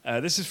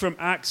This is from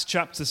Acts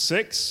chapter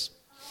 6,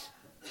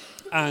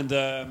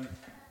 and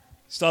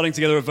starting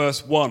together at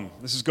verse 1.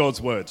 This is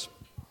God's word.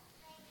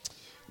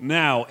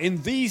 Now,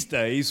 in these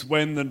days,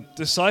 when the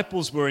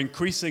disciples were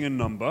increasing in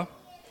number,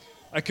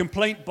 a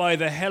complaint by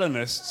the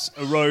Hellenists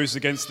arose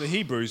against the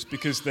Hebrews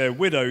because their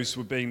widows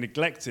were being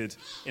neglected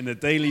in the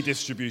daily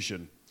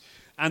distribution.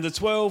 And the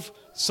 12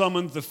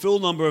 summoned the full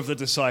number of the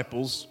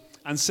disciples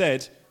and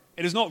said,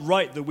 "It is not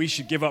right that we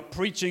should give up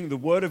preaching the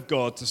word of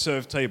God to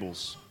serve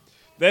tables.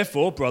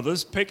 Therefore,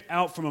 brothers, pick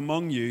out from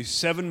among you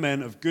 7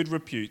 men of good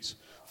repute,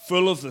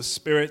 full of the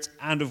Spirit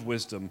and of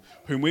wisdom,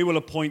 whom we will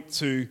appoint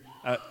to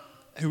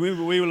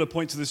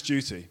this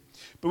duty.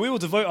 But we will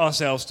devote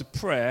ourselves to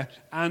prayer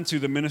and to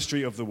the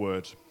ministry of the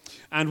word."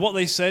 And what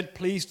they said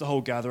pleased the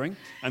whole gathering,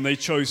 and they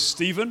chose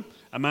Stephen,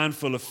 a man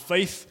full of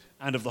faith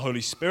and of the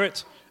Holy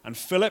Spirit, and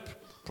Philip,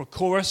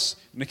 Prochorus,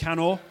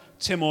 Nicanor,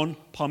 Timon,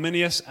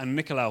 Parmenius, and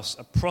Nicolaus,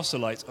 a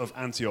proselyte of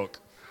Antioch.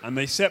 And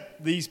they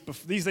set these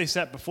they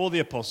set before the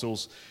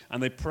apostles,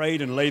 and they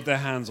prayed and laid their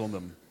hands on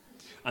them.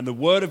 And the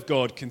word of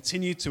God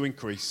continued to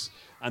increase,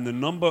 and the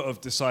number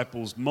of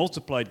disciples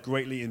multiplied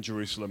greatly in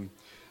Jerusalem,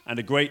 and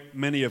a great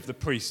many of the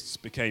priests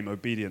became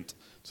obedient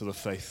to the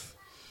faith.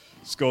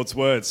 It's God's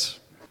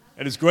words.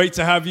 It is great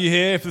to have you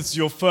here. If this is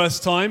your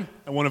first time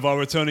and one of our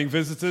returning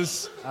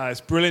visitors, it's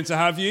brilliant to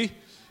have you.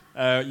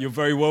 You're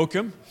very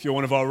welcome. If you're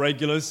one of our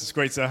regulars, it's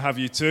great to have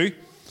you too.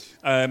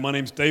 My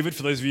name's David.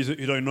 For those of you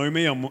who don't know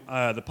me, I'm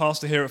the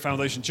pastor here at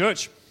Foundation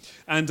Church.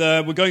 And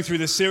we're going through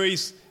this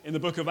series in the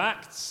book of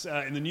Acts,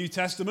 in the New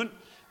Testament,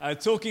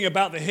 talking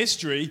about the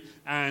history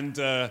and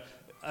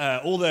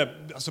all the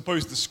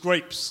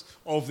scrapes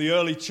of the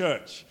early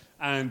church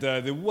and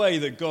the way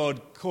that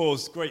God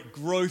caused great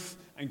growth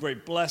and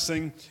great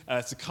blessing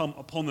to come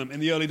upon them in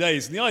the early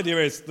days. And the idea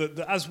is that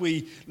as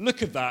we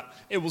look at that,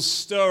 it will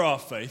stir our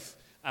faith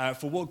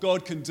for what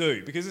God can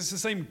do, because it's the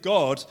same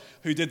God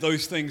who did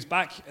those things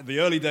back in the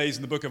early days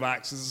in the book of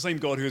Acts. It's the same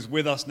God who is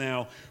with us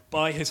now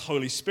by his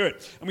Holy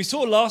Spirit. And we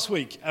saw last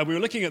week, we were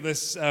looking at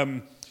this,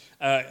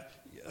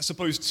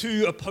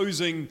 two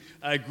opposing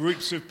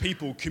groups of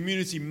people,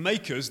 community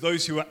makers,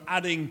 those who are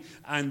adding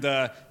and,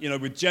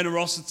 with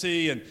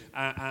generosity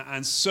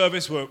and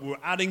service, were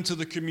adding to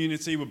the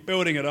community, were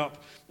building it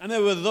up. And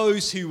there were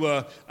those who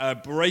were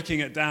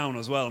breaking it down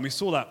as well. And we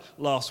saw that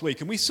last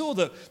week. And we saw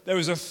that there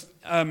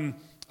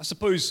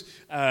was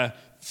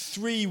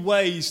three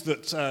ways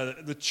that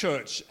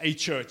a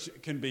church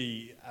can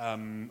be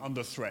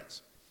under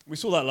threat. We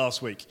saw that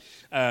last week.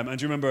 And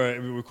do you remember,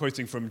 we were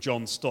quoting from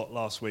John Stott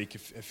last week,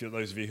 if you're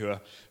those of you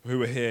who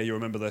were here, you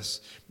remember this.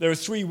 There are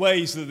 3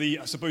 ways that the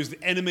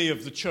enemy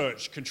of the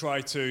church can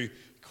try to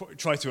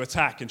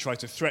attack and try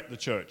to threat the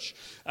church.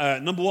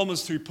 Number 1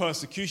 was through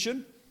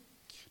persecution.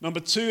 Number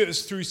 2, it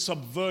was through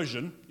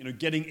subversion,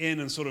 getting in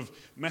and sort of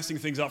messing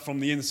things up from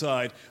the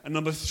inside. And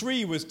number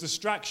 3 was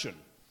distraction.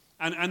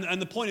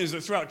 And the point is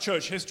that throughout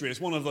church history,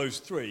 it's one of those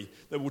 3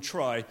 that will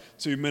try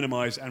to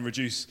minimize and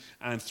reduce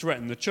and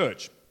threaten the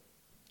church.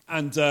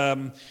 And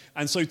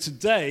so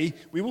today,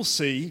 we will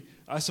see,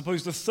 the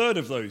 3rd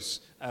of those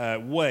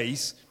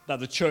ways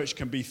that the church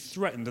can be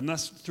threatened, and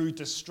that's through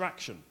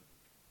distraction.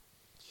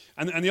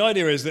 And the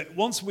idea is that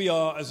once we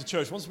are, as a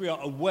church, once we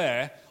are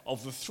aware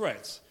of the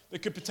threat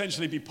that could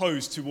potentially be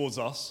posed towards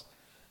us,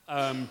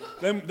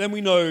 then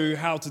we know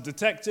how to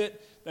detect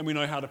it, then we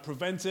know how to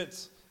prevent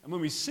it, and when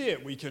we see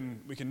it, we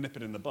can nip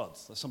it in the bud.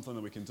 There's something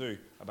that we can do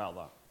about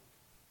that.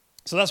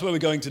 So that's where we're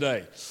going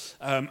today.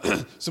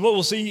 So what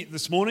we'll see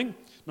this morning,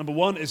 number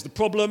 1, is the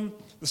problem,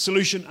 the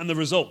solution, and the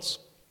results.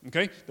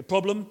 Okay? The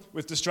problem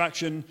with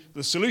distraction,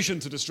 the solution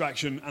to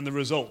distraction, and the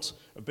result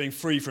of being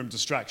free from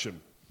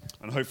distraction.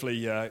 And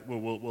hopefully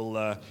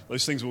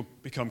those things will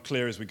become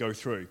clear as we go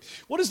through.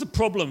 What is the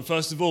problem,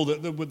 first of all,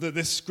 that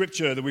this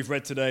scripture that we've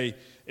read today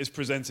is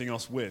presenting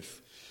us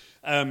with?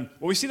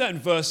 We see that in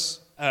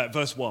verse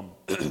 1.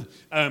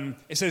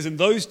 It says, in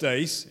those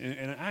days, in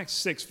Acts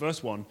 6,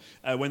 verse 1,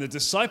 when the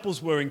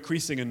disciples were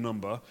increasing in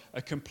number,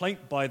 a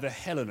complaint by the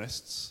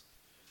Hellenists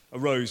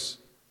arose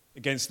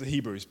against the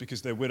Hebrews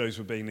because their widows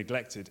were being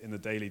neglected in the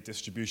daily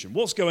distribution.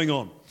 What's going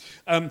on?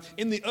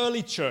 In the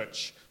early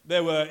church,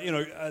 there were,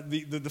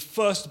 the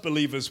first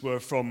believers were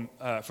from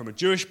a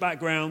Jewish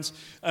background,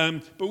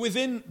 but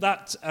within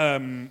that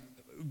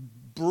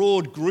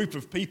broad group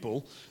of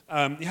people,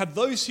 you had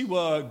those who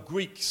were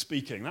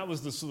Greek-speaking. That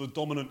was the sort of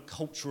dominant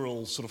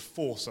cultural sort of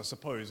force, I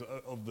suppose,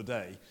 of the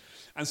day.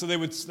 And so they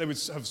would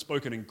have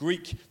spoken in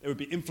Greek. They would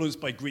be influenced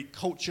by Greek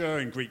culture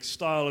and Greek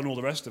style and all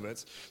the rest of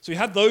it. So you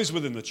had those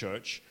within the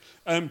church.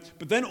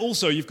 But then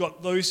also you've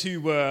got those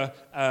who were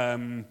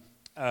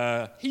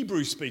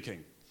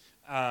Hebrew-speaking.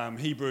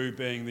 Hebrew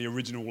being the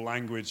original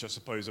language, I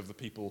suppose, of the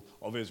people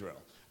of Israel.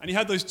 And you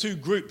had those 2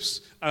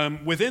 groups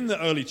within the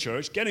early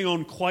church getting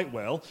on quite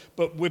well,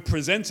 but we're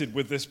presented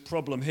with this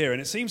problem here. And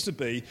it seems to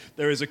be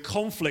there is a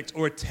conflict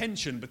or a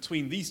tension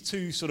between these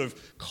 2 sort of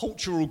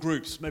cultural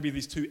groups, maybe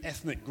these 2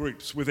 ethnic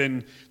groups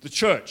within the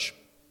church.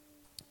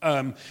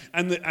 And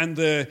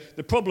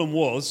the problem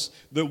was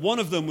that one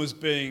of them was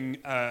being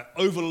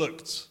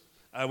overlooked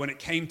when it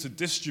came to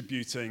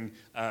distributing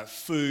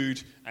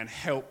food and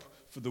help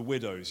for the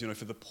widows,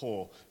 for the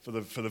poor, for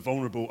the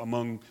vulnerable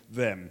among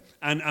them.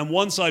 And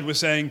one side was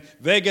saying,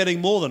 they're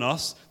getting more than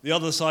us. The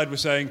other side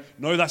was saying,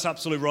 no, that's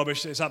absolute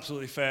rubbish. It's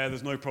absolutely fair.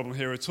 There's no problem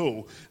here at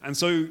all. And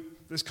so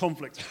this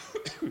conflict,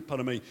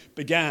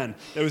 began.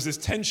 There was this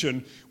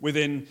tension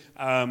within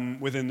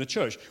the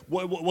church.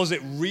 Was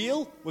it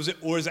real?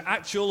 Or is it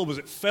actual? Or was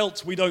it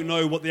felt? We don't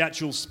know what the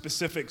actual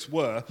specifics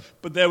were.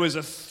 But there was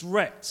a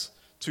threat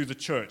to the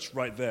church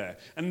right there.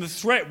 And the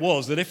threat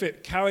was that if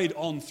it carried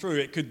on through,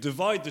 it could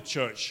divide the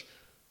church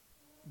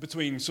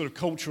between sort of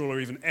cultural or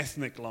even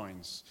ethnic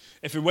lines.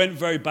 If it went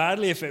very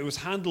badly, if it was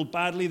handled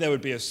badly, there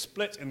would be a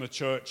split in the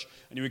church,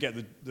 and you would get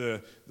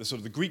the sort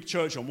of the Greek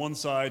church on one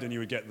side, and you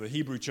would get the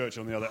Hebrew church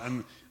on the other,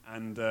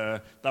 and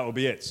that would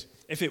be it.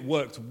 If it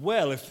worked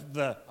well, if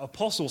the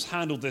apostles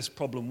handled this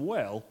problem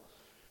well,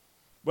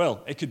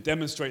 it could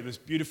demonstrate this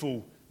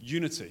beautiful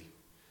unity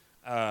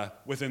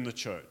within the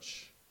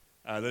church.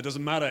 It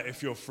doesn't matter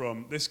if you're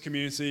from this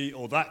community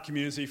or that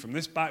community, from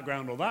this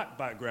background or that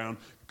background.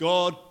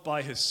 God,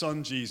 by his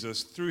Son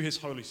Jesus, through his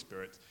Holy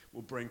Spirit,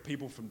 will bring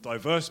people from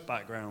diverse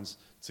backgrounds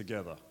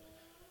together.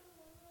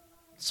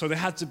 So they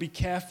had to be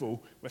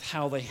careful with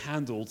how they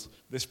handled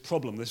this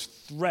problem, this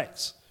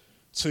threat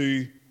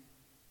to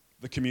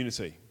the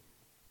community.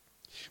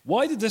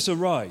 Why did this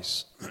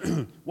arise?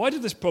 Why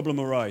did this problem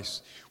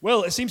arise?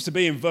 Well, it seems to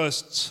be in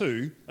verse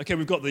 2. Okay,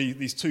 we've got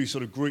these two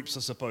sort of groups, I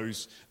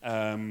suppose,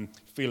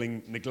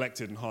 feeling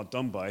neglected and hard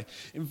done by.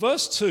 In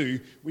verse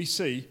 2, we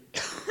see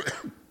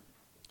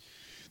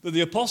that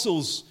the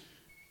apostles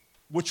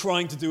were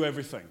trying to do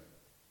everything.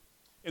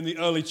 In the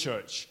early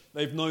church,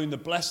 they've known the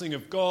blessing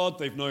of God,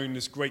 they've known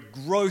this great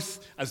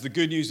growth as the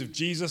good news of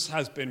Jesus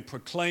has been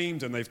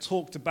proclaimed, and they've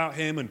talked about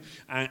him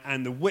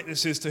and the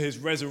witnesses to his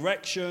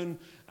resurrection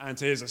and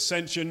to his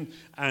ascension,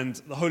 and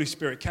the Holy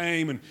Spirit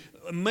came, and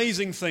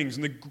amazing things.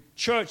 And the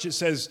church, it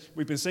says,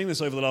 we've been seeing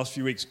this over the last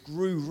few weeks,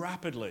 grew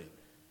rapidly.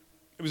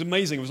 It was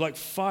amazing. It was like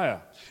fire.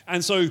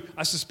 And so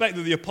I suspect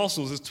that the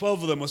apostles, there's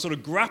 12 of them, were sort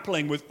of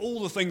grappling with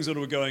all the things that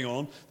were going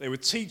on. They were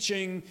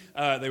teaching,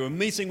 they were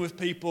meeting with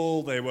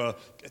people, they were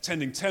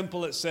attending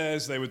temple, it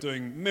says, they were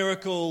doing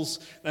miracles,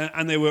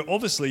 and they were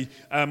obviously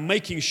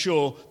making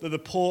sure that the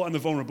poor and the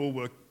vulnerable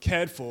were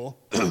cared for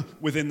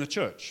within the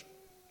church.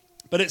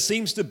 But it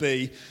seems to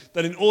be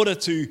that in order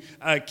to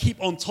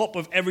keep on top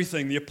of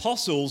everything, the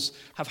apostles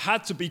have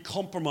had to be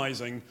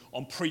compromising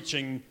on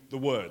preaching the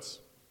words.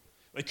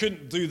 They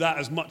couldn't do that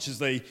as much as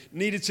they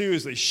needed to,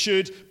 as they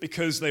should,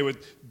 because they were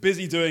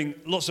busy doing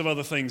lots of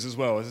other things as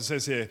well. As it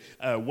says here,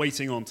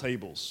 waiting on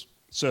tables,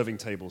 serving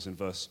tables in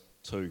verse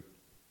 2.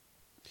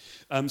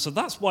 So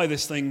that's why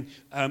this thing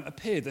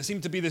appeared. There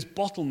seemed to be this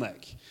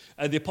bottleneck.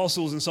 The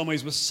apostles in some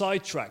ways were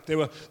sidetracked. They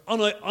were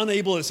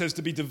unable, it says,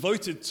 to be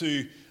devoted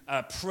to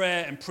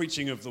prayer and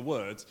preaching of the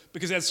word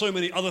because they had so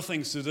many other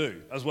things to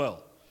do as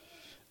well.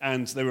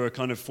 And they were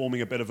kind of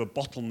forming a bit of a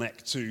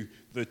bottleneck to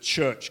the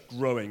church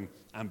growing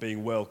and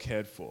being well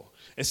cared for.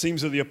 It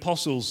seems that the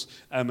apostles,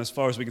 as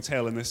far as we can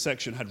tell in this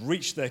section, had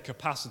reached their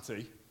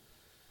capacity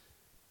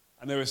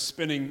and they were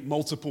spinning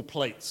multiple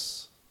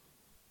plates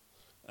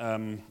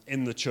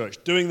in the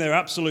church, doing their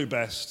absolute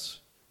best,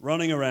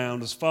 running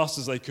around as fast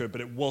as they could, but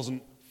it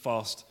wasn't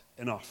fast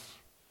enough.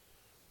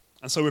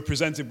 And so we're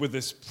presented with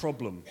this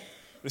problem,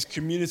 this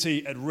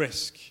community at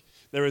risk.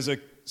 There is a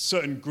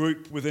certain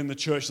group within the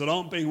church that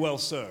aren't being well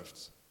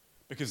served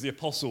because the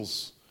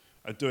apostles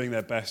are doing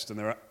their best and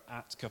they're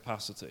at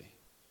capacity.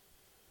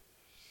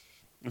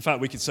 In fact,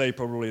 we could say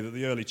probably that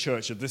the early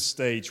church at this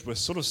stage was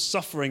sort of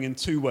suffering in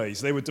two ways.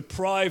 They were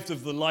deprived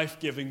of the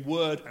life-giving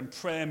word and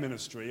prayer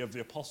ministry of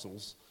the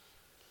apostles,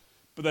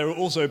 but they were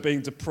also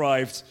being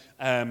deprived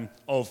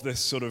of this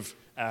sort of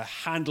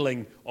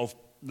handling of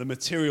the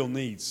material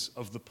needs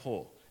of the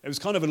poor. It was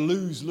kind of a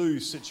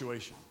lose-lose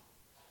situation.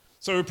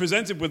 So we're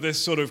presented with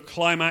this sort of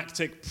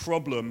climactic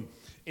problem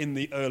in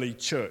the early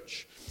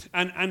church.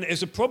 And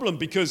it's a problem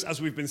because, as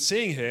we've been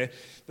seeing here,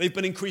 they've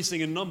been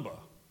increasing in number.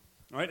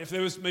 Right? If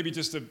there was maybe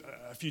just a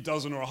few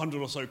dozen or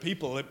 100 or so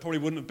people, it probably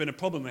wouldn't have been a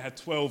problem. They had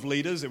 12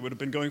 leaders, it would have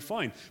been going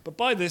fine. But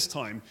by this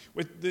time,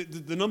 with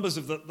the numbers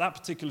of that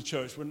particular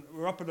church,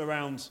 we're up at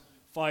around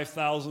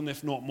 5,000,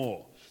 if not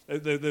more.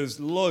 There's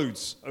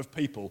loads of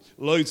people,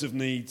 loads of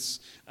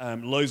needs,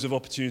 loads of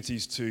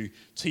opportunities to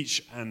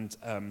teach and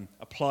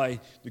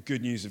apply the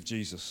good news of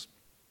Jesus.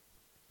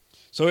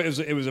 So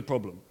it was a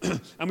problem.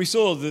 And we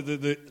saw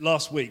the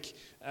last week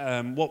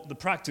what the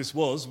practice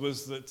was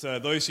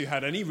that those who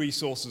had any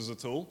resources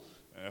at all,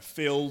 a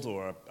field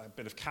or a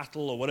bit of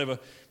cattle or whatever,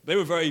 they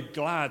were very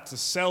glad to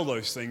sell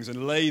those things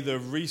and lay the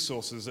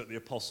resources at the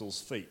apostles'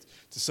 feet,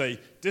 to say,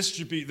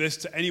 distribute this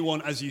to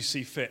anyone as you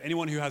see fit,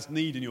 anyone who has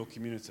need in your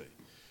community.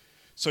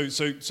 So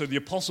the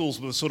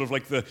apostles were sort of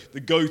like the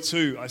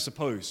go-to, I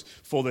suppose,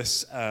 for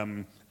this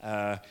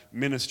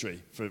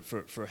ministry,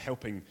 for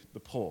helping the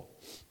poor.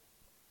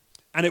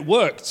 And it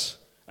worked,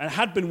 and it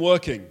had been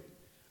working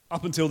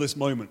up until this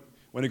moment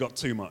when it got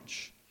too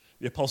much.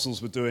 The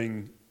apostles were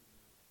doing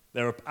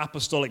Their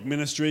apostolic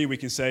ministry, we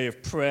can say,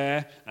 of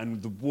prayer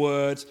and the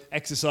word,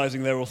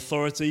 exercising their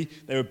authority.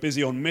 They were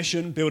busy on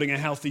mission, building a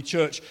healthy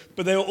church,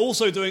 but they were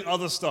also doing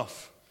other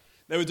stuff.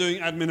 They were doing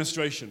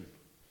administration.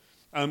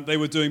 They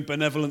were doing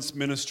benevolence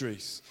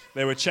ministries.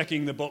 They were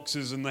checking the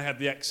boxes and they had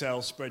the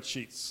Excel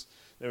spreadsheets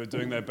they were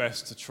doing their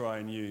best to try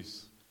and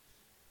use.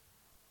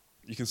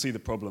 You can see the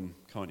problem,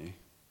 can't you?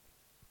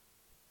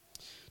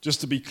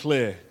 Just to be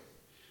clear,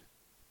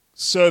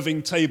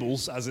 serving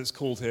tables, as it's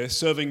called here,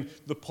 serving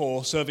the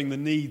poor, serving the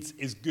needs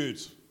is good.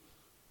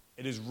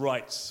 It is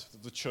right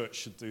that the church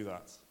should do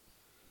that.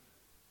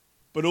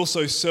 But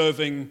also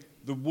serving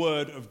the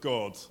word of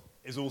God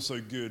is also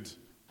good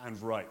and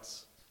right,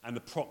 and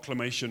the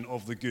proclamation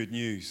of the good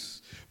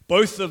news.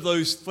 Both of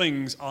those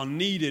things are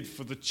needed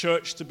for the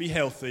church to be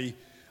healthy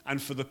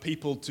and for the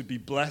people to be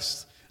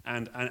blessed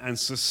and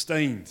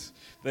sustained.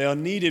 They are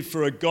needed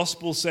for a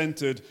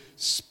gospel-centered,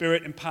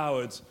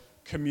 spirit-empowered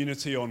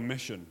community on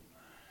mission.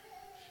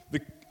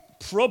 The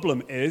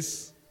problem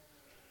is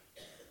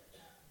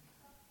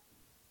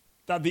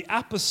that the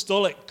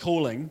apostolic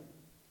calling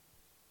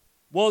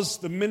was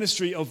the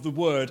ministry of the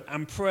word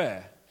and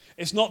prayer.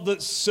 It's not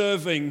that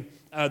serving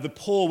the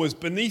poor was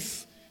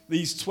beneath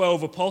these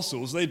 12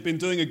 apostles. They'd been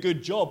doing a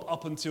good job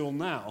up until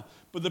now.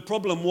 But the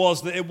problem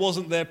was that it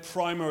wasn't their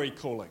primary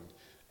calling.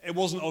 It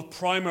wasn't of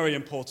primary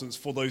importance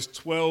for those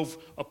 12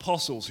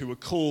 apostles who were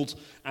called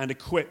and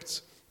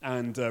equipped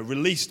and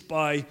released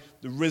by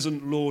the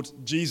risen Lord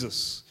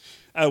Jesus.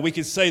 We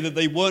could say that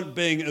they weren't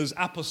being as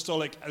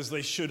apostolic as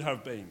they should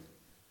have been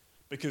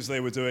because they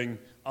were doing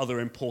other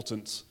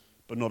important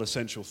but not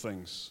essential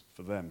things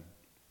for them.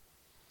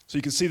 So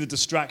you can see the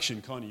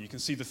distraction, can't you? You can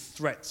see the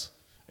threat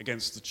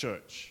against the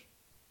church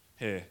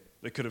here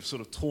that could have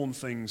sort of torn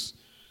things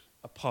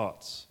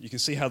apart. You can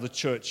see how the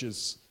church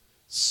is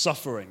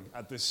suffering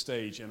at this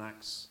stage in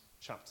Acts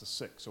chapter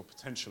 6, or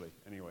potentially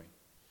anyway.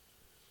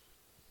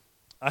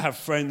 I have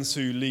friends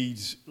who lead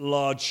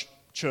large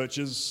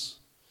churches,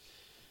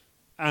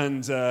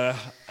 and I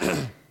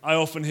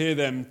often hear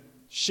them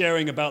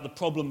sharing about the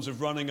problems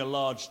of running a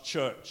large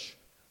church,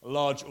 a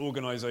large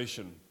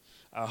organization,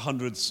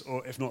 hundreds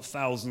or if not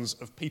thousands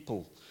of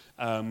people.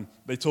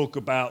 They talk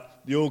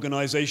about the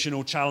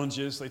organizational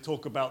challenges. They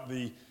talk about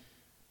the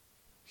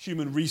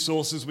human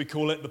resources, we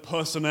call it, the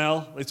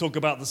personnel. They talk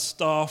about the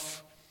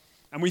staff.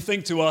 And we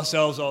think to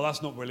ourselves, oh,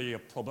 that's not really a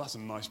problem. That's a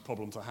nice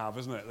problem to have,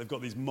 isn't it? They've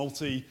got these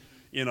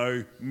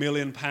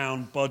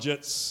multi-million-pound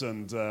budgets,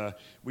 and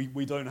we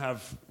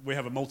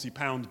have a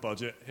multi-pound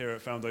budget here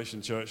at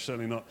Foundation Church,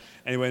 certainly not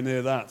anywhere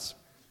near that.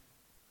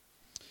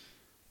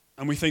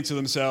 And we think to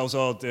themselves,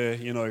 oh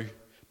dear,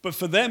 But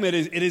for them, it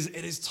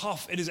is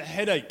tough. It is a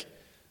headache.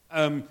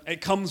 It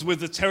comes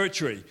with the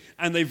territory,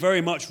 and they very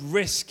much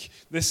risk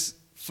this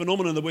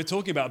phenomenon that we're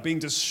talking about, being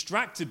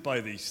distracted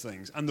by these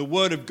things, and the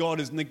word of God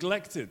is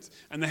neglected,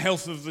 and the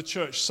health of the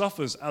church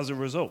suffers as a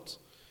result.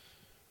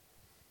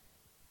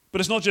 But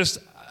it's not just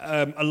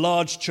a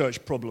large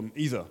church problem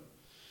either.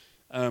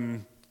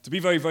 To be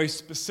very, very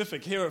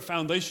specific, here at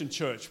Foundation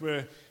Church,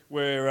 we're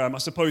I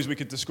suppose we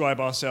could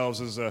describe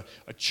ourselves as a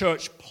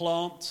church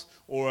plant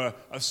or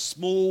a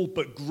small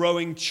but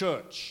growing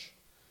church.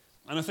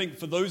 And I think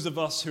for those of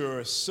us who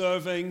are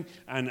serving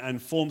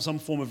and form some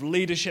form of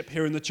leadership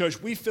here in the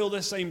church, we feel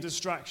this same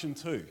distraction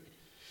too,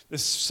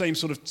 this same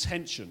sort of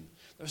tension.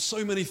 There are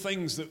so many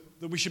things that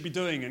we should be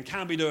doing and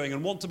can be doing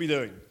and want to be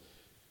doing.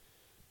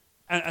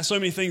 And so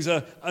many things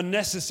are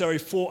necessary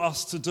for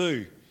us to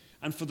do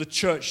and for the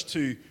church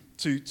to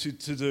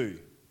do.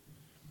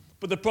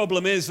 But the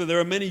problem is that there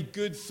are many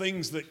good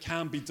things that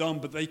can be done,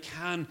 but they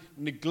can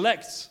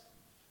neglect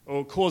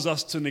or cause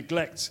us to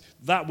neglect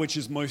that which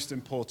is most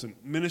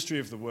important, ministry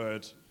of the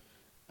word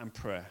and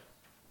prayer.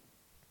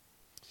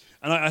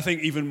 And I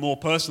think even more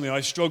personally,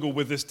 I struggle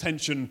with this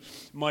tension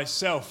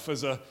myself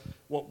as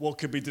what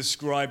could be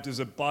described as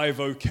a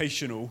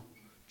bivocational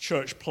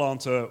church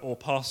planter or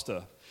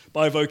pastor.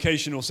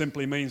 Bivocational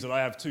simply means that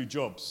I have two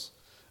jobs,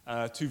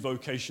 two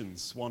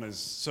vocations. One is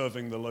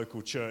serving the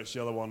local church,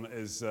 the other one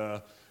is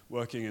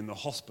working in the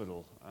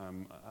hospital,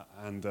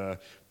 and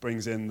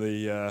brings in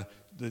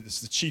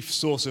it's the chief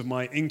source of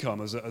my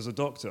income as a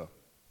doctor.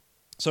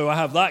 So I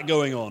have that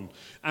going on.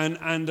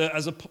 And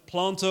as a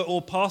planter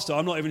or pastor,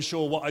 I'm not even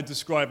sure what I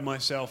describe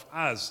myself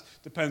as.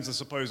 Depends, I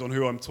suppose, on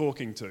who I'm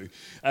talking to.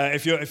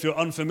 If you're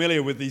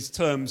unfamiliar with these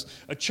terms,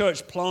 a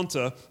church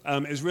planter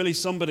is really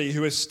somebody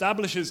who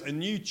establishes a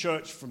new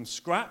church from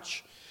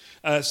scratch,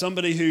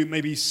 somebody who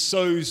maybe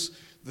sows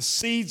the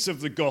seeds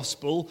of the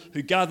gospel,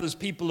 who gathers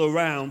people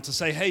around to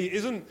say, hey,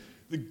 isn't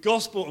the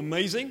gospel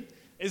amazing?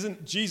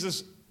 Isn't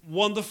Jesus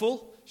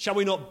wonderful? Shall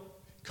we not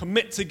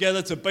commit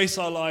together to base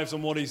our lives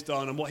on what he's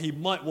done and what he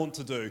might want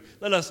to do?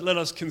 Let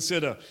us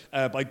consider,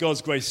 by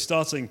God's grace,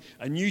 starting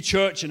a new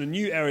church in a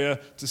new area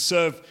to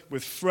serve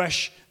with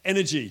fresh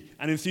energy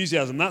and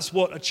enthusiasm. That's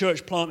what a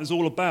church plant is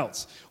all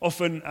about.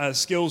 Often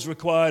skills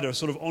required are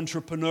sort of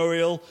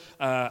entrepreneurial,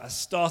 a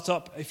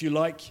startup, if you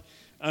like,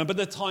 but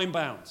they're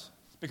time-bound.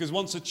 Because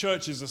once a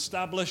church is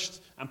established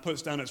and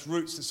puts down its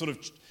roots, it sort of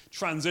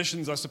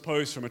transitions, I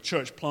suppose, from a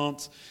church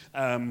plant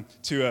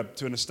to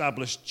an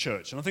established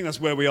church. And I think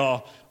that's where we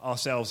are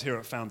ourselves here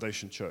at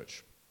Foundation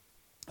Church.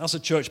 As a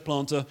church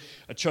planter,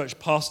 a church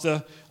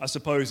pastor, I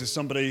suppose, is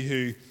somebody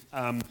who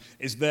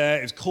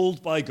is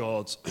called by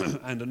God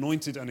and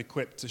anointed and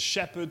equipped to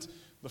shepherd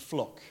the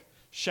flock,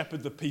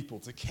 shepherd the people,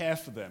 to care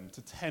for them,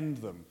 to tend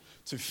them,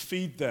 to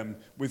feed them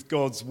with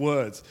God's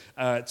word,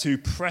 to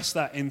press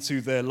that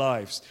into their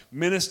lives,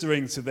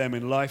 ministering to them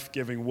in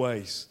life-giving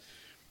ways,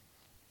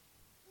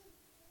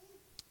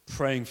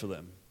 praying for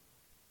them.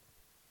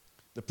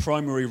 The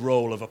primary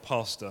role of a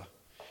pastor,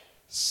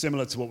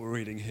 similar to what we're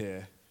reading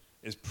here,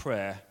 is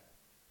prayer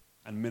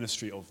and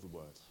ministry of the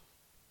word.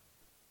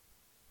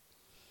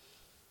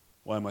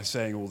 Why am I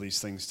saying all these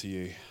things to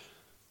you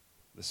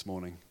this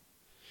morning?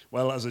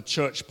 Well, as a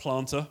church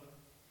planter,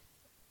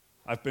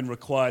 I've been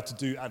required to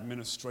do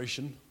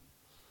administration.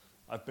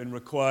 I've been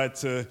required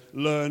to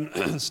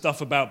learn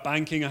stuff about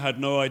banking I had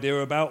no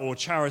idea about, or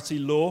charity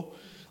law.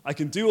 I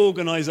can do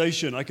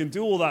organization. I can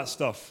do all that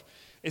stuff.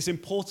 It's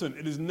important.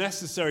 It is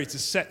necessary to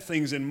set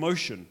things in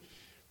motion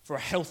for a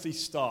healthy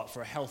start,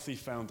 for a healthy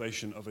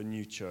foundation of a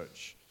new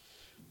church.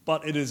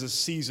 But it is a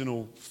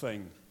seasonal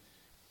thing.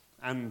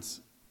 And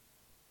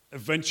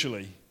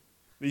eventually,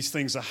 these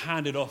things are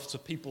handed off to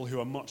people who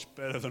are much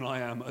better than I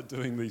am at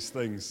doing these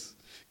things.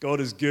 God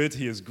is good,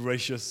 he is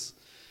gracious,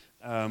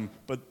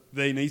 but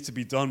they need to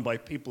be done by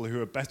people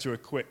who are better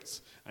equipped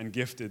and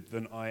gifted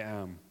than I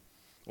am,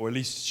 or at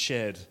least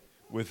shared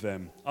with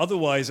them.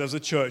 Otherwise, as a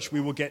church,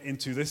 we will get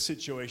into this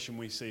situation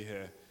we see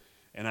here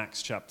in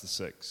Acts chapter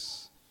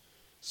 6.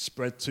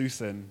 Spread too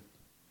thin,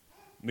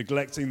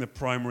 neglecting the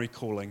primary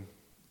calling,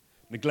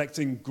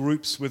 neglecting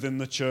groups within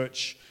the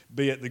church,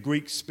 be it the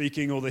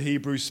Greek-speaking or the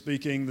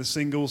Hebrew-speaking, the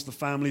singles, the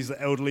families,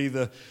 the elderly,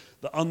 the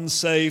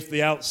unsaved,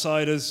 the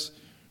outsiders.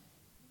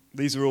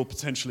 These are all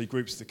potentially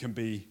groups that can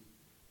be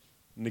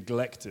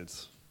neglected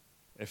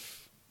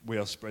if we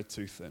are spread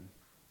too thin.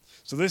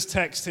 So this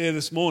text here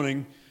this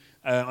morning,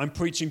 I'm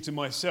preaching to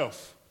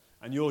myself,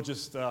 and you're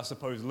just, I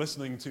suppose,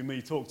 listening to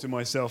me talk to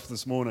myself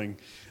this morning.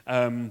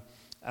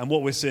 And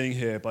what we're seeing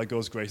here, by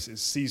God's grace, is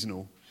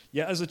seasonal.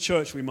 Yet as a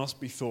church, we must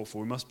be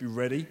thoughtful. We must be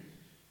ready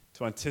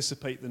to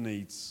anticipate the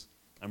needs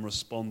and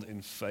respond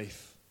in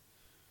faith.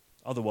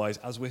 Otherwise,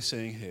 as we're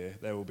seeing here,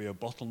 there will be a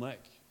bottleneck,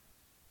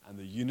 and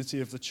the unity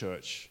of the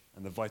church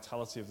and the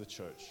vitality of the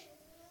church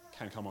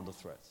can come under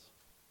threat.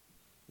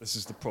 This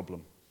is the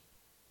problem.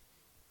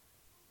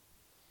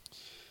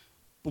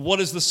 But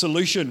what is the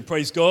solution?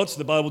 Praise God.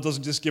 The Bible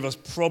doesn't just give us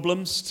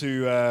problems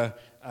to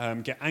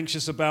get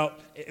anxious about.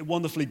 It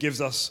wonderfully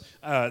gives us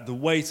the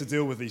way to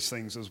deal with these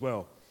things as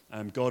well.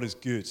 God is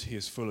good. He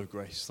is full of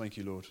grace. Thank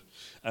you,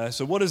 Lord.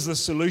 So what is the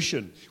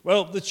solution?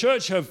 Well, the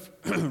church have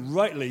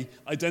rightly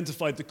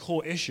identified the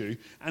core issue,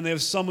 and they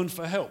have summoned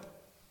for help.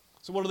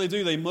 So what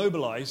do? They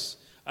mobilize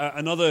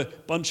another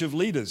bunch of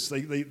leaders.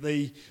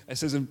 It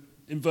says in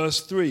verse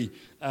 3,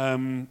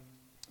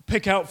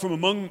 pick out from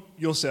among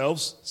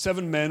yourselves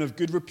 7 men of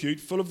good repute,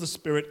 full of the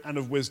Spirit and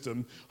of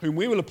wisdom, whom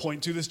we will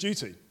appoint to this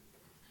duty.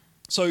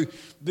 So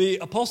the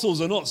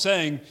apostles are not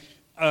saying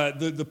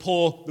the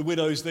poor, the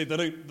widows, they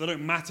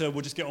don't matter,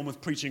 we'll just get on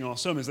with preaching our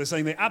sermons. They're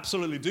saying they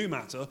absolutely do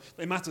matter.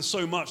 They matter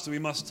so much that we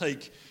must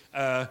take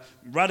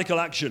radical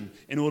action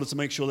in order to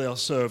make sure they are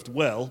served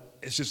well.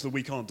 It's just that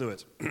we can't do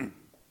it.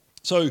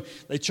 So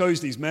they chose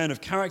these men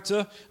of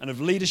character and of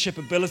leadership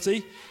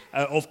ability,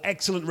 of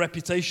excellent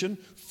reputation,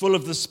 full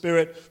of the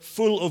Spirit,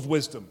 full of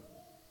wisdom.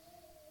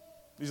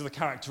 These are the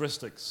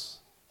characteristics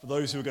for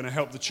those who are going to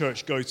help the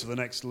church go to the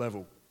next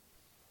level.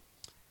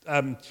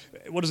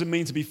 What does it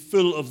mean to be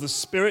full of the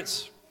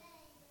Spirit?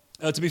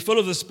 To be full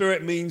of the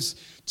Spirit means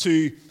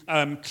to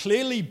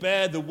clearly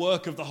bear the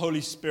work of the Holy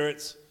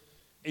Spirit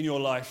in your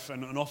life,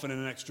 and often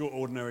in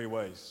extraordinary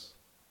ways.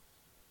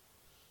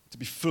 To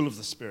be full of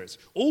the Spirit.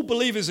 All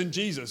believers in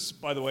Jesus,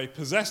 by the way,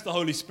 possess the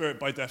Holy Spirit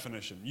by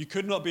definition. You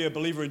could not be a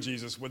believer in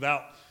Jesus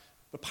without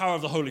the power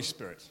of the Holy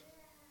Spirit.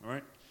 All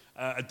right?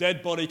 A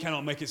dead body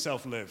cannot make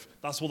itself live.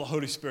 That's what the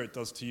Holy Spirit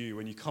does to you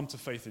when you come to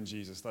faith in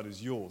Jesus. That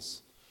is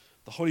yours.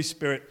 The Holy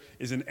Spirit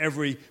is in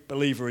every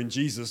believer in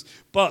Jesus.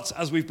 But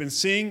as we've been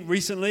seeing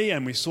recently,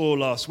 and we saw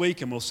last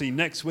week, and we'll see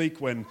next week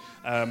when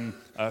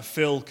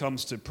Phil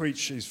comes to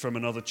preach, he's from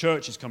another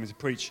church, he's coming to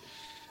preach,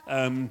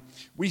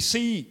 we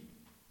see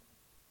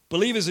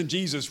believers in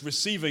Jesus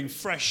receiving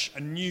fresh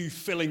and new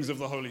fillings of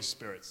the Holy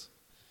Spirit.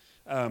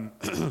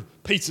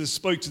 Peter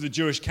spoke to the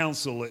Jewish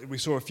council we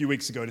saw a few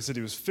weeks ago, and he said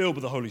he was filled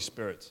with the Holy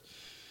Spirit.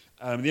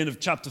 At the end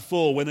of chapter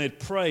 4, when they had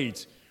prayed,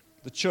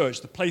 the church,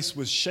 the place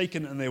was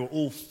shaken, and they were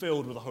all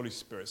filled with the Holy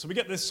Spirit. So we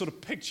get this sort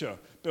of picture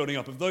building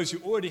up of those who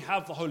already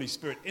have the Holy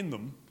Spirit in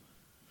them,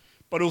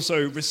 but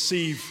also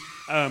receive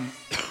an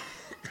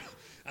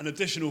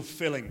additional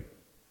filling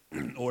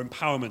or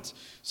empowerment,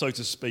 so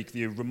to speak,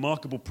 the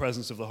remarkable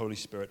presence of the Holy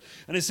Spirit.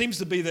 And it seems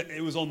to be that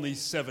it was on these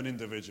 7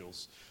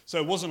 individuals. So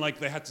it wasn't like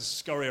they had to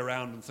scurry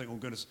around and think, oh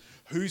goodness,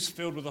 who's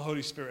filled with the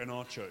Holy Spirit in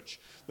our church?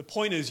 The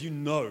point is,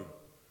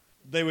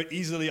 they were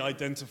easily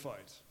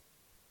identified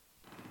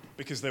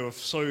because they were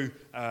so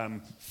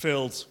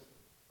filled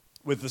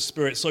with the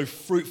Spirit, so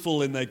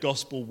fruitful in their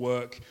gospel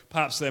work,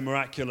 perhaps their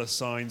miraculous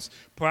signs,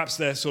 perhaps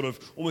their sort of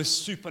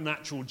almost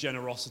supernatural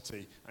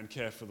generosity and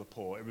care for the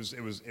poor. It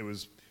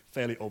was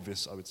fairly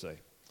obvious, I would say.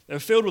 They were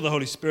filled with the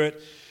Holy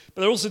Spirit,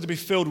 but they're also to be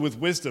filled with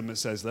wisdom, it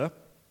says there.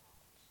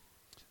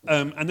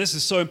 And this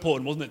is so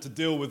important, wasn't it, to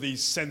deal with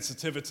these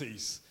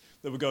sensitivities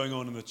that were going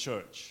on in the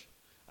church.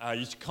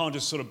 You can't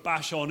just sort of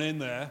bash on in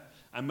there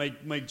and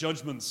make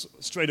judgments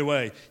straight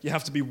away. You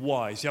have to be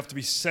wise. You have to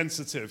be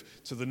sensitive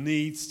to the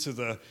needs, to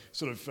the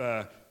sort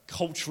of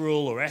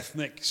cultural or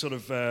ethnic sort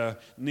of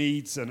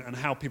needs and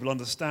how people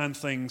understand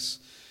things.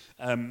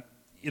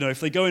 If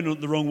they go in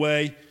the wrong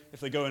way, if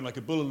they go in like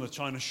a bull in a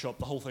china shop,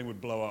 the whole thing would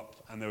blow up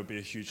and there would be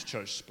a huge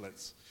church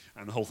split.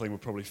 And the whole thing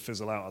would probably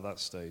fizzle out at that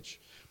stage.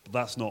 But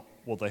that's not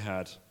what they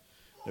had.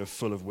 They were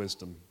full of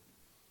wisdom.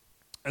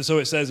 And so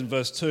it says in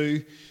verse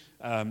 2,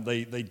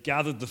 they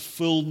gathered the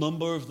full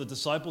number of the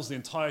disciples. The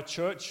entire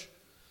church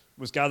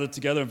was gathered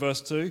together in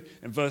verse 2.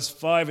 In verse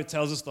 5, it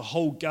tells us the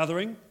whole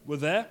gathering were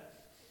there.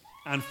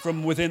 And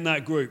from within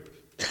that group,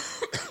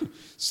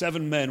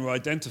 7 men were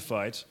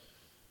identified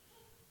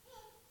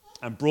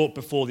and brought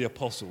before the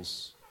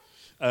apostles.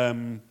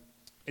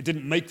 It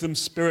didn't make them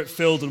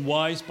spirit-filled and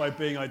wise by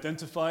being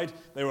identified.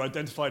 They were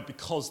identified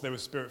because they were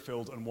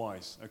spirit-filled and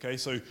wise. Okay,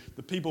 so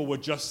the people were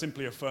just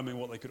simply affirming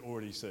what they could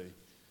already see.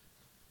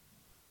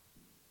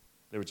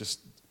 They were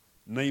just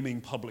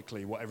naming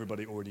publicly what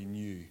everybody already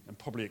knew and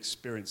probably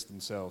experienced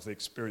themselves. They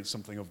experienced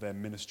something of their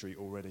ministry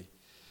already.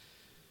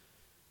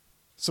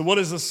 So what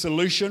is the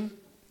solution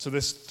to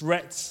this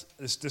threat,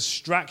 this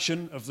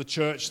distraction of the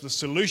church? The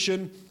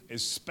solution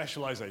is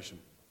specialization.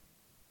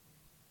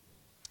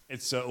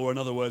 It's, or in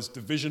other words,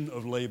 division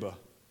of labor.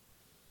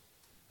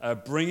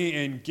 Bringing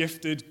in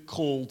gifted,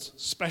 called,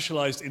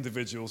 specialized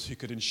individuals who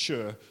could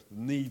ensure the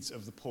needs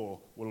of the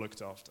poor were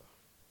looked after.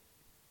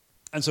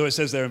 And so it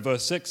says there in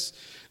verse 6,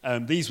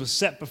 these were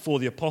set before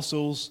the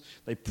apostles.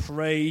 They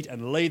prayed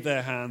and laid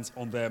their hands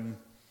on them.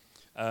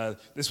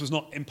 This was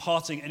not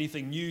imparting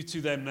anything new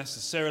to them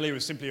necessarily. It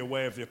was simply a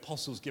way of the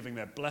apostles giving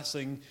their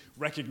blessing,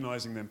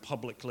 recognizing them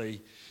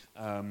publicly,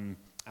 and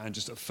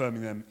just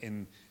affirming them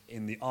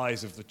in the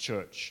eyes of the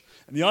church.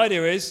 And the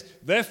idea is,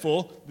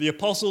 therefore, the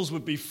apostles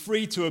would be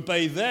free to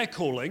obey their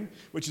calling,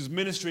 which is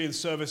ministry and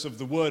service of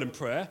the word and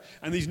prayer,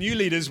 and these new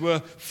leaders were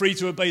free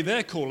to obey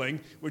their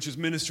calling, which is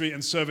ministry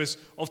and service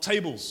of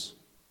tables.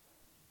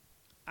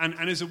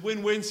 And it's a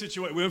win-win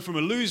situation. We went from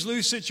a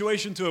lose-lose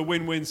situation to a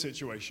win-win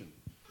situation.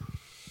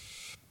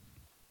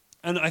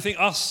 And I think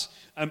us,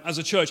 as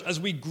a church, as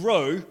we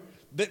grow,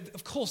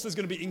 of course there's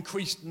going to be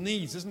increased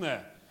needs, isn't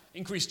there?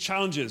 Increased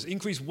challenges,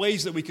 increased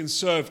ways that we can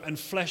serve and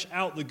flesh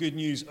out the good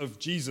news of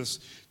Jesus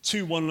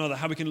to one another,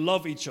 how we can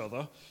love each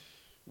other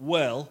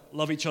well,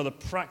 love each other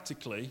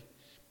practically.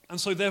 And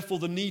so therefore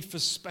the need for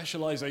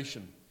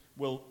specialization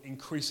will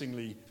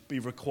increasingly be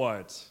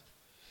required.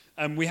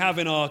 We have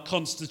in our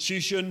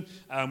constitution,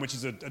 which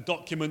is a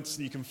document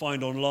that you can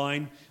find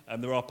online,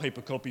 and there are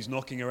paper copies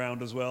knocking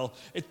around as well.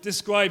 It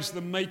describes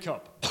the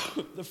makeup,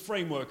 the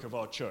framework of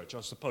our church, I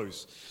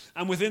suppose.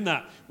 And within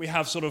that, we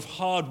have sort of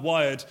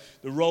hardwired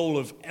the role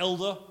of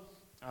elder,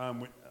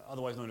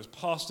 otherwise known as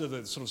pastor,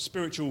 the sort of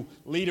spiritual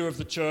leader of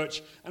the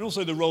church, and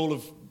also the role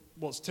of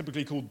what's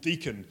typically called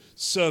deacon,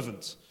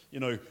 servant,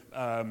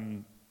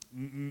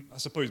 I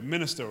suppose,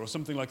 minister or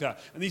something like that.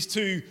 And these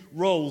two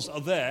roles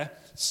are there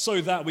so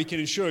that we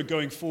can ensure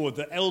going forward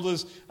that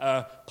elders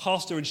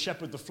pastor and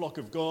shepherd the flock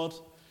of God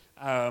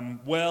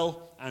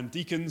well, and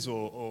deacons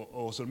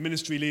or sort of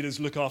ministry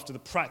leaders look after the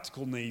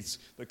practical needs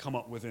that come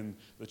up within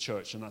the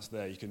church. And that's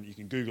there. You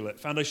can Google it.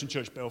 Foundation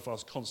Church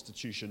Belfast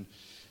Constitution.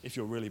 If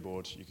you're really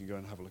bored, you can go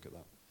and have a look at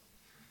that.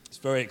 It's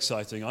very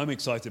exciting. I'm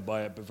excited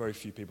by it, but very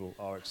few people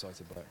are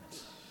excited by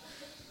it.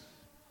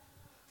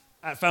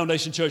 At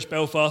Foundation Church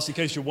Belfast, in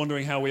case you're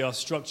wondering how we are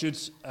structured,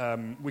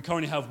 we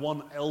currently have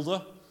one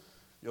elder.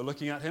 You're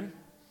looking at him.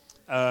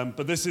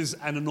 But this is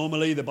an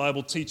anomaly. The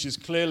Bible teaches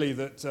clearly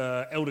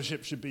that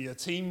eldership should be a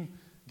team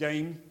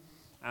game,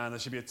 and there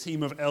should be a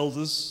team of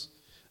elders.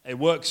 It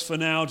works for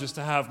now just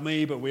to have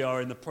me, but we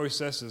are in the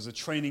process. There's a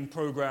training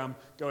program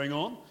going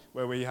on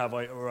where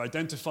we're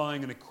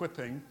identifying and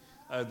equipping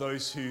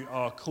those who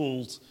are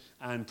called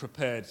and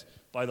prepared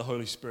by the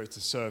Holy Spirit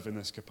to serve in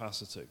this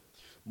capacity.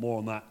 More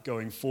on that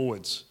going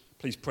forwards.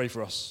 Please pray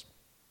for us.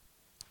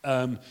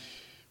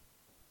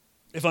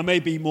 If I may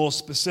be more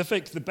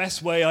specific, the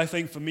best way, I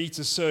think, for me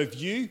to serve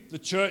you, the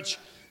church,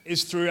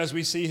 is through, as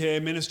we see here,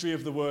 ministry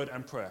of the word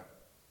and prayer.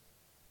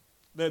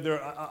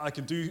 I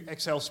can do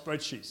Excel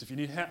spreadsheets. If you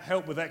need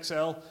help with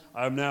Excel,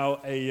 I'm now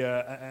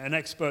an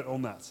expert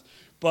on that.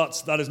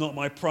 But that is not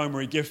my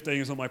primary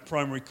gifting. It's not my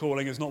primary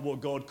calling. It's not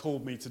what God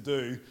called me to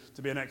do,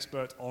 to be an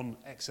expert on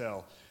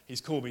Excel. He's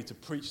called me to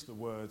preach the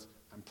word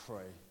and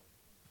pray.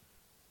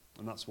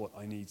 And that's what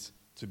I need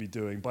to be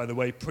doing. By the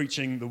way,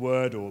 preaching the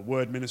word or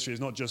word ministry is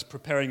not just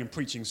preparing and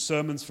preaching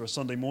sermons for a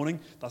Sunday morning.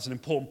 That's an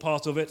important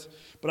part of it.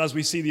 But as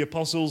we see the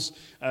apostles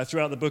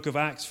throughout the book of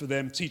Acts, for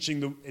them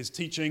teaching is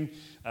teaching,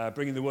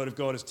 bringing the word of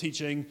God is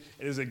teaching.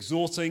 It is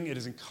exhorting, it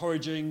is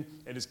encouraging,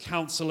 it is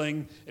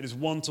counseling, it is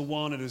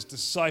one-to-one, it is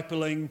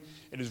discipling,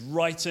 it is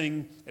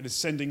writing, it is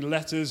sending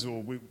letters,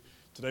 or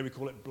today we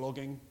call it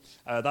blogging,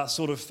 that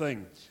sort of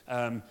thing.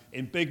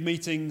 In big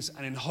meetings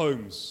and in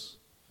homes.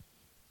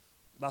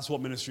 That's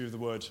what ministry of the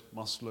word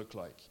must look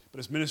like. But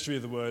it's ministry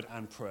of the word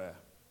and prayer.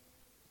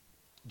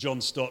 John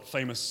Stott,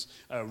 famous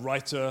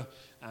writer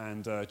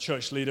and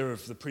church leader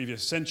of the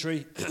previous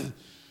century,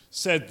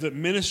 said that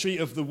ministry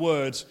of the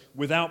word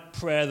without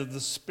prayer that the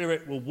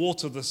Spirit will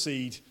water the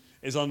seed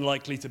is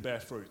unlikely to bear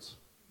fruit.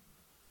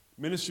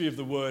 Ministry of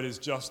the word is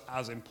just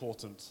as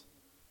important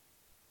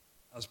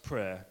as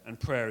prayer, and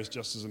prayer is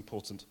just as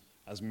important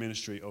as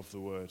ministry of the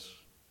word.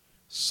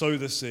 Sow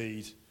the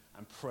seed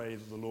and pray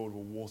that the Lord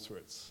will water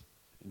it.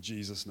 In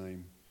Jesus'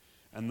 name.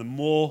 And the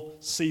more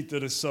seed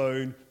that is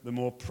sown, the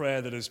more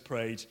prayer that is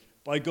prayed.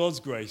 By God's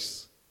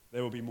grace,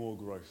 there will be more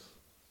growth.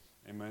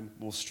 Amen.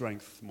 More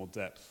strength, more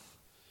depth.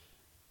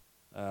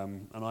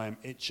 And I am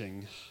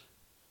itching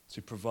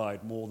to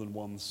provide more than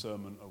one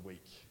sermon a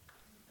week.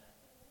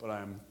 But I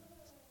am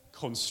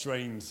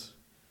constrained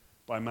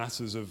by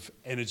matters of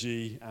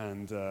energy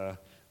and the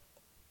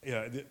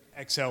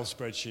Excel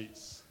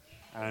spreadsheets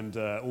and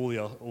all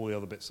the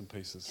other bits and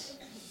pieces.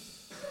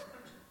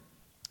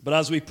 But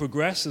as we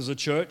progress as a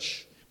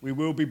church, we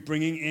will be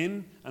bringing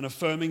in and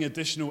affirming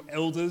additional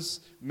elders,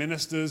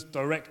 ministers,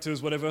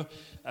 directors, whatever,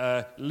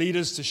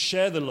 leaders to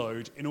share the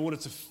load in order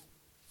to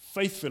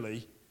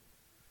faithfully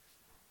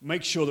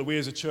make sure that we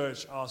as a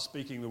church are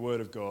speaking the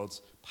word of God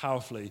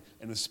powerfully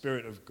in the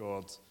Spirit of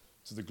God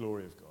to the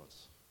glory of God.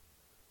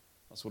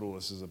 That's what all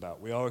this is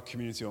about. We are a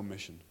community on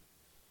mission.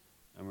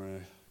 And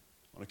we're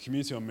on a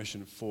community on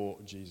mission for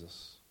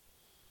Jesus.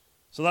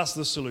 So that's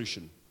the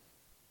solution.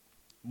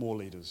 More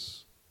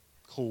leaders,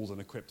 called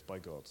and equipped by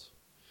God.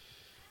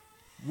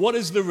 What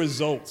is the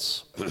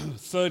result?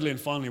 Thirdly and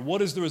finally,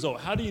 what is the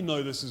result? How do you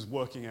know this is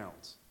working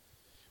out?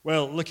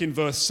 Well, look in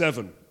verse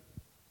 7.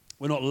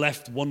 We're not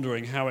left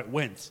wondering how it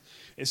went.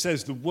 It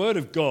says, the word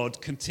of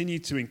God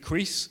continued to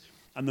increase,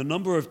 and the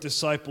number of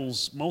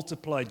disciples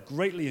multiplied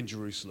greatly in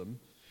Jerusalem,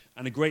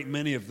 and a great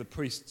many of the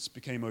priests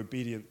became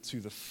obedient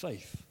to the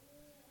faith.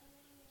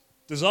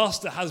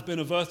 Disaster has been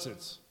averted.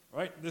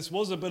 Right? This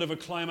was a bit of a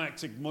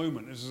climactic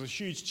moment. This was a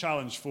huge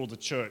challenge for the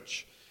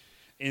church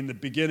in the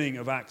beginning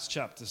of Acts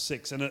chapter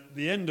 6. And at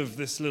the end of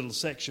this little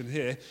section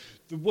here,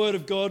 the word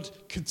of God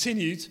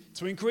continued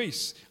to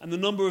increase. And the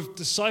number of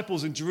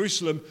disciples in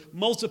Jerusalem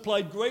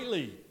multiplied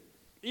greatly.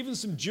 Even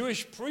some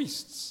Jewish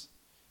priests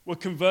were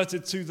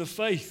converted to the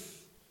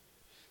faith.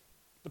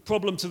 The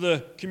problem to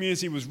the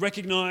community was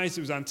recognized,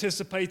 it was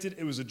anticipated,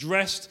 it was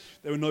addressed.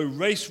 There were no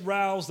race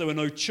rows, there were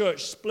no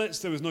church splits,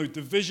 there was no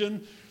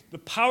division. The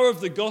power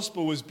of the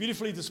gospel was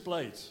beautifully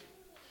displayed.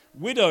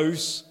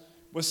 Widows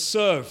were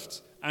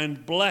served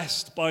and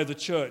blessed by the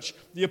church.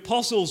 The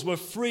apostles were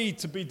freed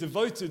to be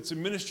devoted to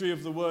ministry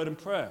of the word and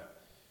prayer.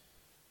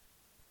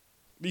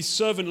 These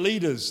servant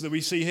leaders that we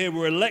see here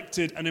were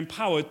elected and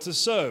empowered to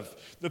serve.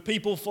 The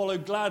people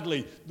followed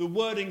gladly. The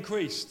word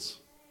increased.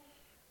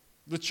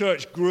 The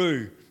church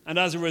grew. And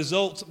as a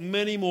result,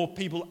 many more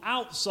people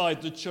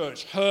outside the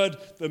church heard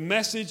the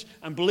message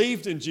and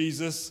believed in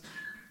Jesus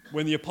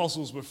when the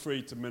apostles were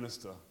free to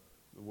minister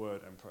the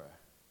word and prayer.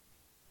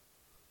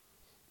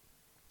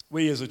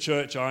 We as a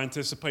church are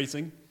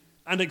anticipating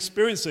and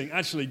experiencing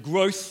actually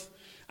growth,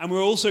 and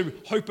we're also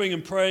hoping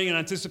and praying and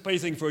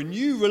anticipating for a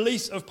new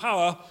release of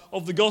power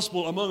of the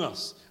gospel among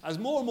us. As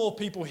more and more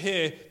people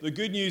hear the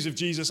good news of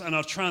Jesus and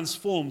are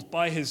transformed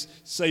by his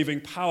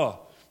saving power.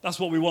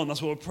 That's what we want.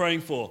 That's what we're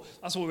praying for.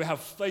 That's what we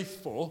have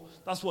faith for.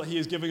 That's what he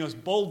is giving us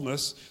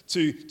boldness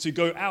to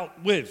go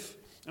out with.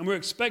 And we're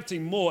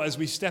expecting more as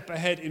we step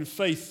ahead in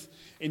faith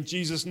in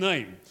Jesus'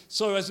 name.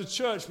 So as a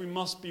church, we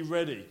must be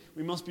ready.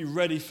 We must be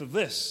ready for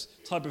this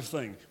type of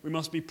thing. We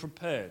must be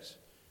prepared.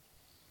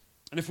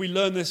 And if we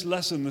learn this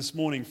lesson this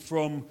morning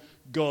from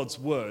God's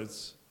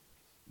words,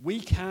 we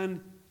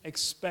can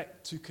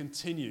expect to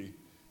continue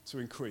to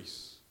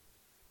increase.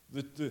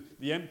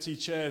 The empty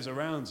chairs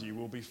around you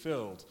will be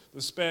filled.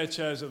 The spare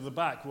chairs at the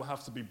back will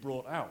have to be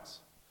brought out.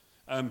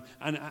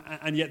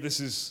 And yet this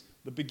is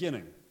the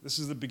beginning. This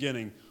is the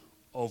beginning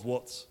of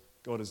what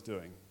God is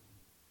doing.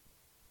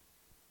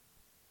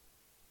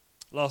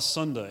 Last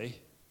Sunday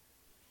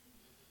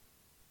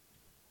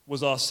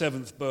was our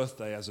 7th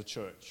birthday as a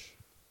church.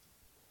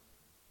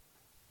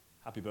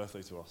 Happy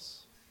birthday to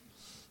us.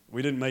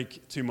 We didn't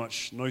make too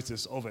much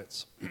notice of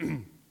it.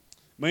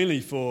 Mainly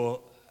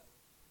for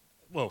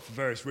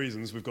various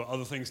reasons. We've got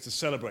other things to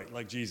celebrate,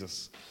 like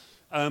Jesus.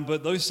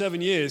 But those 7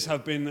 years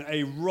have been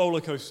a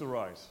roller coaster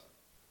ride.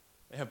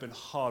 They have been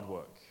hard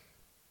work.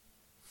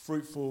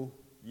 Fruitful,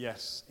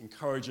 yes.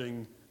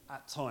 Encouraging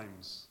at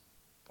times,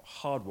 but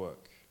hard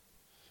work.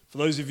 For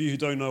those of you who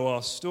don't know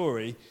our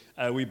story,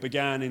 we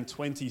began in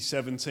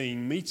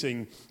 2017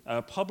 meeting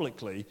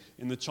publicly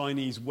in the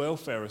Chinese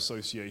Welfare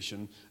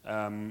Association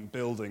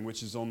building,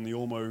 which is on the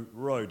Ormo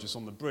Road, just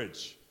on the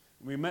bridge.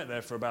 We met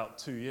there for about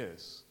 2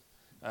 years,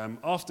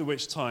 after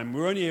which time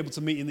we were only able to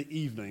meet in the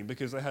evening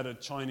because they had a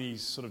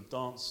Chinese sort of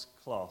dance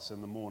class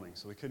in the morning,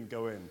 so we couldn't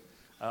go in.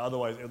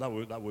 Otherwise,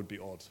 that would be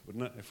odd,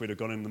 wouldn't it, if we'd have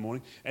gone in the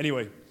morning?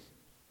 Anyway,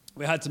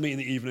 we had to meet in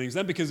the evenings.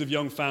 Then because of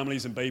young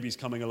families and babies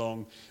coming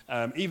along,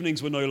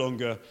 evenings were no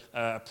longer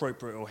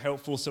appropriate or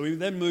helpful. So we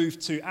then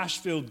moved to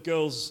Ashfield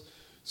Girls'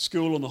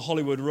 School on the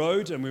Hollywood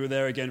Road, and we were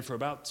there again for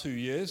about 2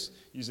 years,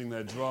 using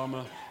their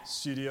drama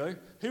studio.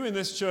 Who in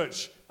this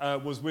church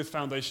was with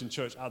Foundation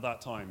Church at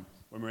that time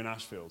when we were in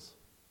Ashfield?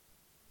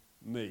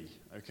 Me.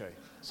 Okay.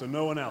 So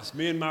no one else.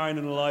 Me and Marion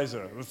and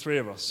Eliza, the three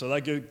of us. So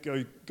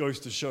that goes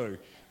to show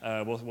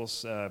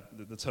what's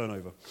the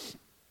turnover.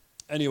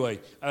 Anyway,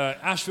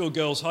 Ashfield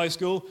Girls High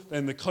School,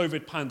 then the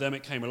COVID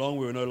pandemic came along.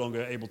 We were no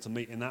longer able to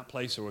meet in that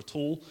place or at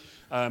all.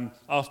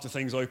 After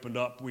things opened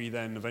up, we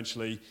then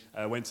eventually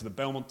went to the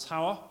Belmont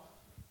Tower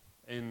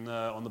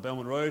on the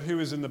Belmont Road. Who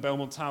was in the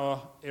Belmont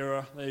Tower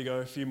era? There you go,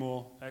 a few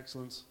more.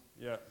 Excellent.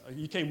 Yeah,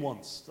 you came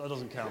once. That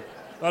doesn't count.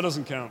 That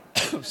doesn't count.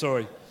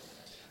 Sorry.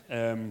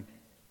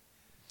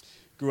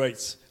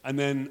 Great. And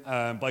then,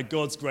 by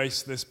God's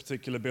grace, this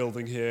particular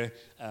building here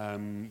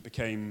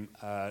became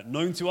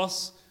known to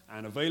us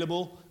and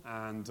available,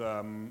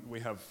 and we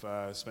have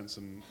spent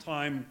some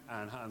time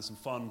and had some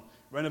fun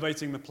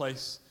renovating the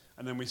place,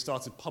 and then we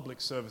started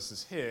public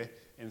services here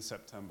in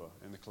September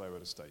in the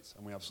Clayrwood Estate,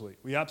 and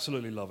we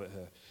absolutely love it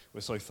here.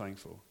 We're so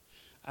thankful.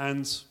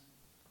 And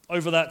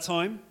over that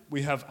time,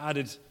 we have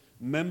added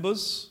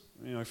members,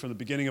 from the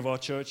beginning of our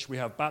church. We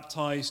have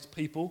baptized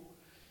people.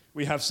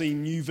 We have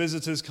seen new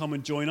visitors come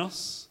and join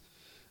us.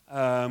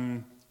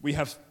 We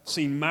have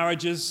seen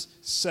marriages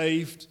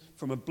saved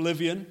from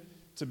oblivion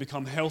to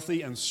become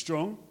healthy and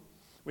strong.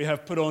 We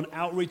have put on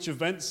outreach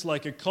events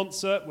like a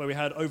concert where we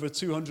had over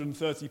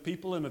 230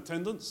 people in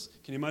attendance.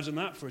 Can you imagine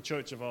that for a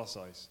church of our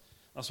size?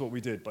 That's what we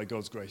did by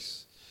God's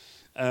grace.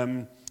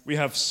 We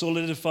have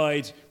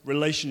solidified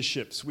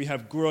relationships. We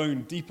have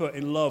grown deeper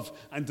in love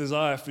and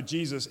desire for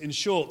Jesus. In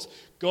short,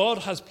 God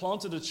has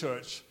planted a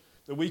church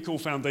that we call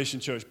Foundation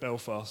Church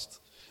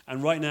Belfast.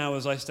 And right now,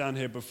 as I stand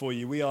here before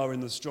you, we are in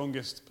the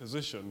strongest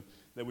position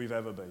that we've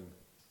ever been.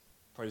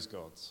 Praise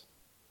God.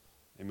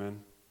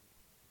 Amen.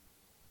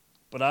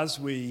 But as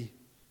we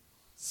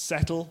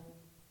settle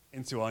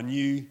into our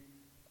new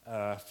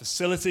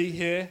facility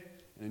here,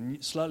 in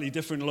a slightly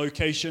different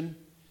location,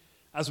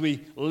 as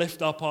we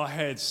lift up our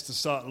heads to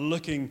start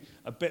looking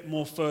a bit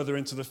more further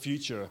into the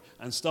future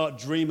and start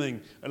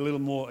dreaming a little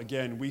more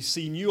again, we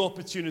see new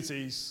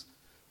opportunities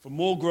for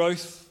more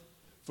growth,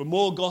 for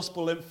more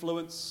gospel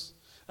influence,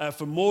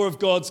 for more of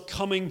God's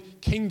coming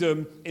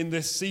kingdom in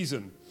this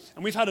season.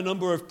 And we've had a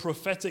number of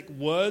prophetic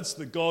words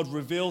that God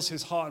reveals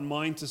his heart and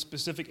mind to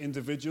specific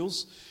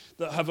individuals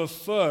that have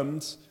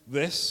affirmed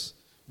this,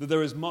 that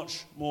there is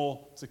much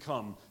more to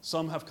come.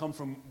 Some have come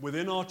from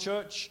within our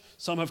church.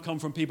 Some have come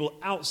from people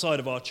outside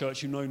of our church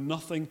who know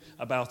nothing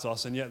about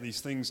us, and yet these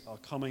things are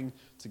coming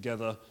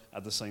together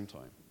at the same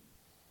time.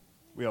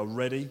 We are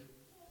ready.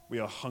 We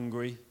are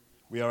hungry.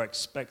 We are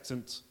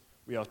expectant.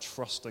 We are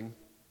trusting.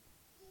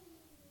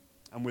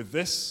 And with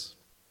this,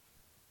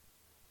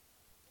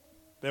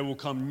 there will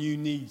come new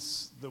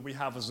needs that we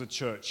have as a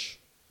church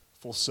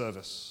for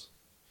service.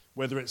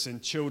 Whether it's in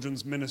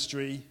children's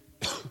ministry,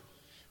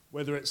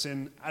 whether it's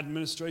in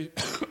administration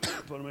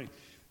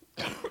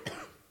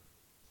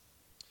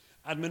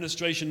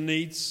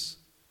needs,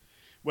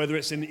 whether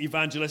it's in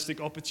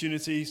evangelistic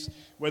opportunities,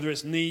 whether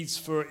it's needs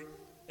for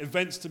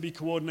events to be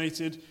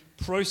coordinated,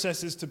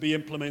 processes to be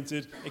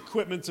implemented,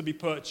 equipment to be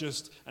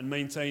purchased and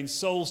maintained,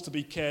 souls to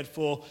be cared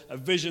for, a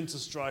vision to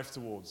strive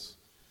towards.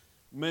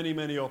 Many,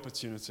 many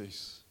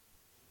opportunities.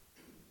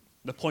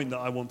 The point that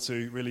I want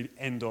to really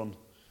end on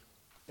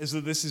is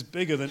that this is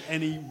bigger than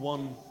any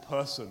one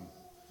person.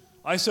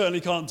 I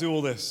certainly can't do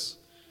all this.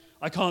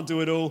 I can't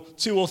do it all.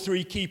 2 or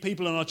 3 key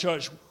people in our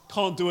church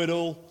can't do it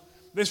all.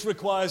 This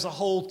requires a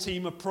whole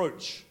team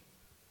approach.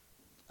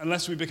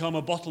 Unless we become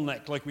a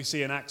bottleneck like we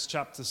see in Acts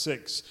chapter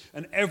 6.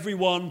 And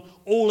everyone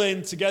all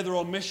in together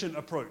on mission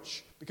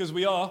approach. Because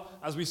we are,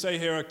 as we say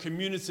here, a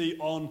community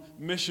on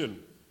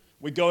mission.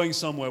 We're going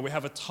somewhere. We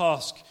have a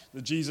task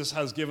that Jesus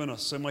has given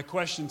us. So my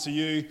question to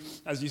you,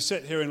 as you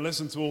sit here and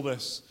listen to all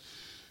this,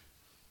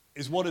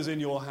 is what is in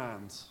your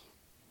hand?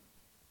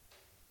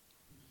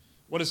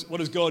 What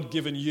has God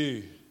given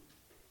you?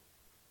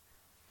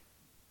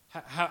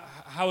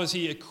 How has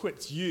he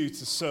equipped you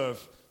to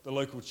serve the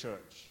local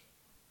church?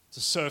 To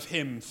serve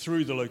him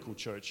through the local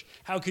church?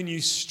 How can you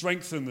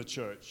strengthen the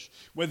church?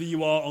 Whether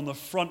you are on the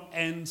front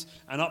end,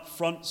 an up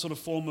front sort of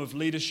form of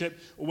leadership,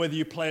 or whether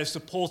you play a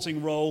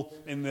supporting role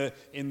in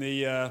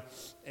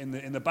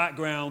the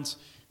background,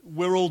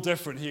 we're all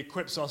different. He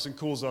equips us and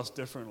calls us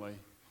differently.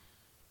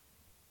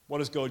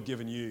 What has God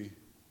given you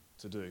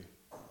to do?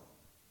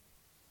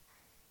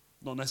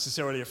 Not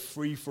necessarily a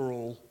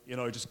free-for-all,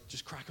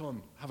 just crack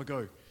on, have a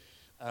go.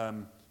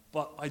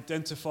 but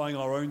identifying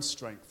our own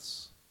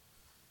strengths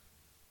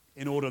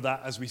in order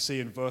that, as we see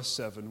in verse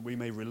 7, we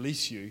may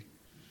release you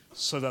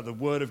so that the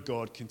word of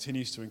God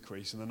continues to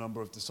increase and the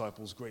number of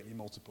disciples greatly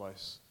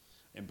multiplies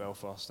in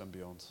Belfast and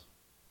beyond.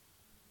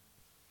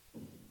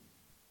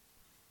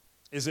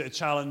 Is it a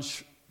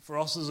challenge for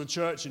us as a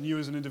church and you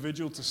as an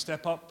individual to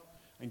step up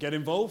and get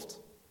involved?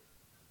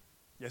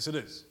 Yes, it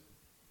is.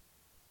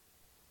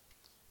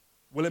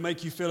 Will it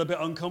make you feel a bit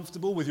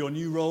uncomfortable with your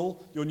new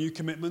role, your new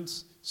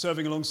commitments,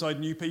 serving alongside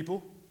new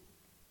people?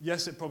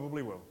 Yes, it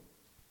probably will.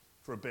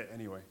 For a bit,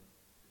 anyway.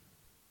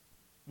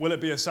 Will it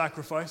be a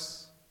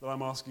sacrifice that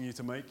I'm asking you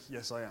to make?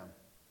 Yes, I am.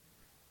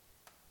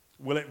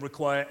 Will it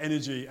require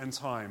energy and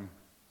time?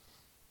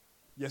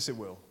 Yes, it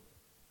will.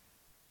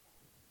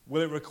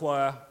 Will it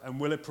require and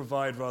will it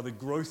provide rather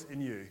growth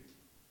in you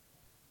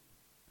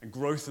and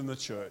growth in the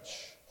church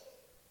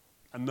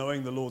and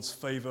knowing the Lord's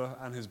favor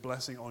and his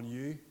blessing on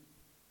you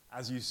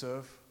as you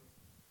serve?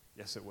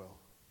 Yes, it will.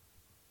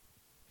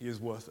 He is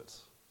worth it.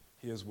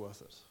 He is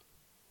worth it.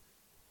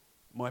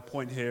 My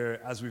point here,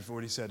 as we've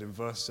already said in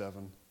verse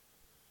 7,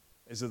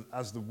 is that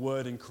as the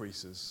word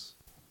increases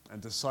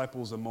and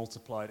disciples are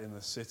multiplied in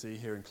the city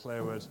here in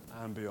Clarewood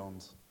and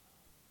beyond,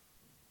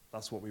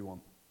 that's what we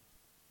want.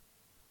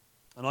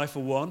 And I,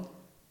 for one,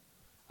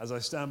 as I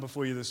stand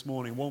before you this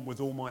morning, want with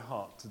all my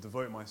heart to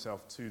devote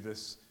myself to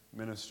this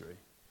ministry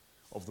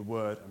of the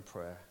word and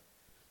prayer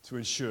to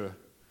ensure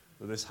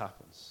that this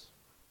happens.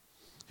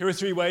 Here are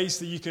 3 ways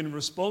that you can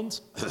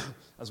respond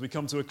as we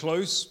come to a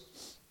close.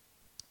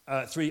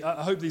 3,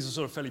 I hope these are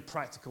sort of fairly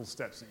practical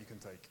steps that you can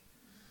take.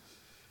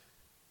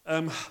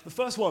 The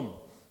first one,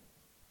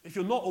 if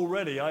you're not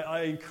already,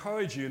 I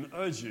encourage you and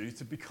urge you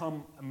to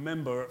become a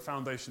member at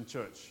Foundation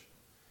Church.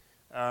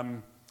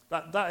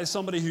 That is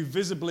somebody who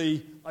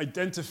visibly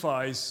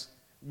identifies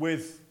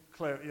with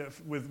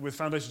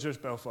Foundation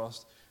Church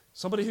Belfast,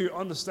 somebody who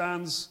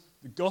understands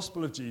the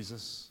gospel of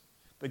Jesus,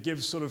 that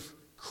gives sort of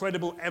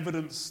credible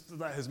evidence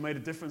that has made a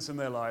difference in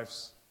their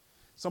lives,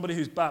 somebody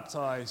who's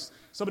baptized,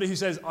 somebody who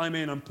says, I'm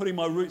in, I'm putting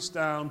my roots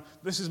down,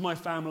 this is my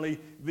family,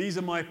 these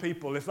are my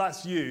people. If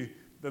that's you,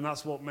 then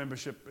that's what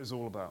membership is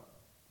all about.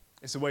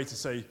 It's a way to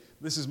say,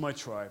 this is my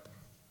tribe.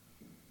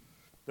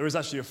 There is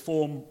actually a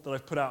form that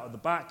I've put out at the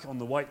back on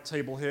the white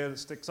table here that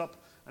sticks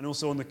up, and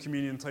also on the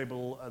communion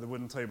table, the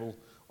wooden table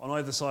on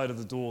either side of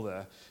the door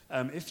there.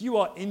 If you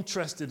are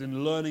interested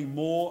in learning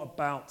more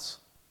about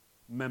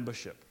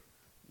membership,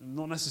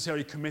 not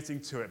necessarily committing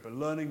to it, but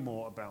learning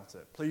more about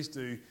it, please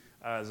do.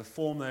 There's a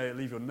form there,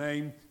 leave your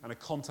name and a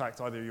contact,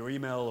 either your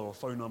email or a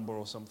phone number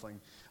or something.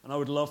 And I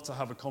would love to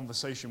have a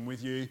conversation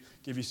with you,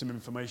 give you some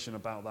information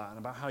about that and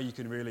about how you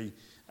can really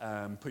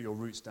put your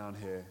roots down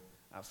here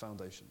at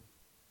Foundation.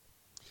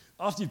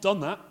 After you've done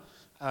that,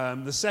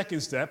 the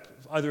second step,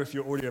 either if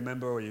you're already a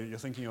member or you're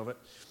thinking of it,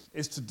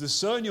 is to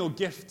discern your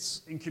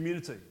gifts in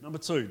community. Number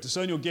 2,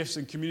 discern your gifts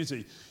in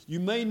community. You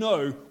may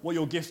know what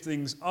your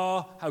giftings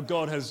are, how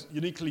God has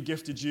uniquely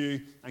gifted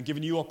you and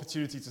given you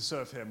opportunity to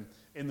serve him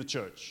in the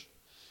church.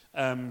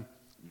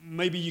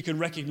 Maybe you can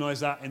recognize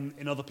that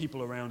in other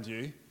people around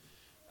you.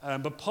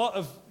 But part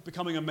of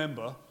becoming a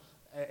member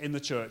in the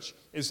church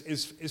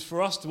is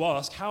for us to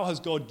ask, how has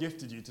God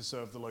gifted you to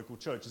serve the local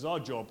church? It's our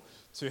job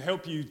to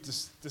help you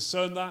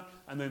discern that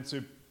and then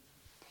to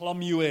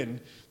plumb you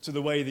in to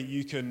the way that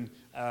you can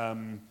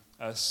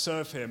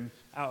serve him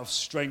out of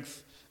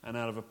strength and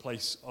out of a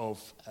place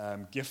of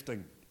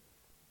gifting.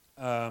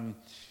 And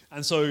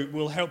so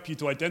we'll help you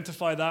to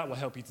identify that, we'll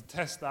help you to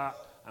test that,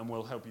 and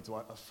we'll help you to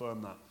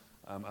affirm that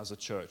as a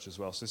church as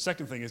well. So the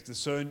second thing is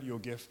discern your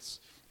gifts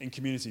in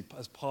community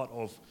as part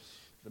of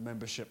the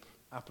membership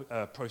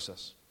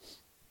process.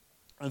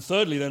 And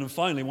thirdly then, and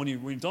finally, when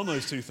you've done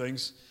those 2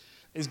 things,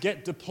 is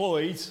get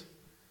deployed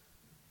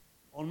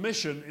on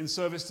mission in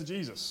service to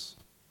Jesus.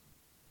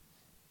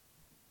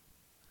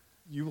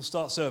 You will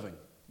start serving.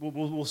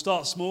 We'll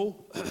start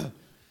small.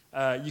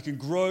 You can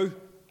grow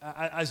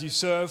as you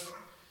serve.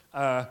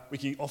 We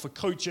can offer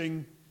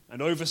coaching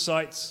and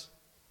oversight.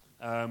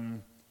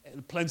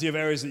 Plenty of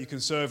areas that you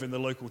can serve in the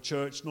local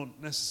church. Not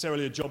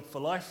necessarily a job for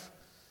life,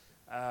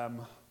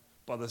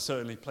 but there's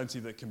certainly plenty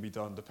that can be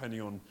done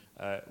depending on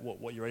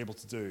what you're able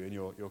to do in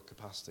your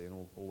capacity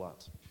and all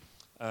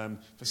that.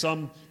 For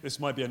some, this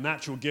might be a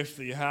natural gift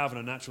that you have and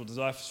a natural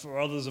desire. For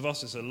others of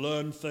us, it's a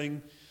learned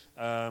thing.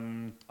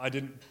 I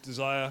didn't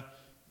desire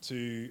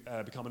to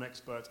become an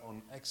expert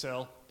on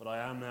Excel, but I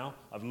am now.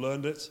 I've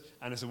learned it,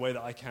 and it's a way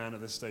that I can,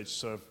 at this stage,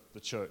 serve the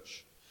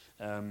church.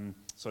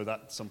 So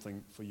that's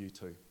something for you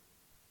too.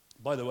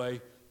 By the way,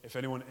 if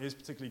anyone is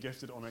particularly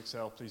gifted on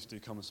Excel, please do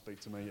come and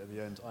speak to me at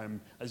the end. I'm,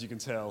 as you can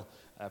tell,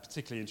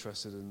 particularly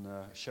interested in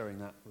sharing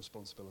that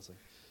responsibility.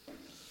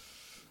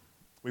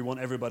 We want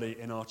everybody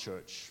in our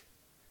church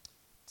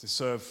to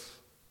serve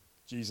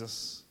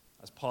Jesus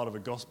as part of a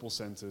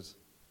gospel-centered,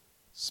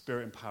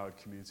 spirit-empowered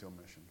community on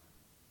mission.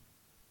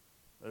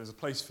 There is a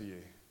place for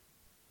you,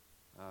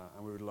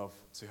 and we would love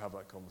to have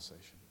that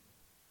conversation.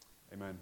 Amen.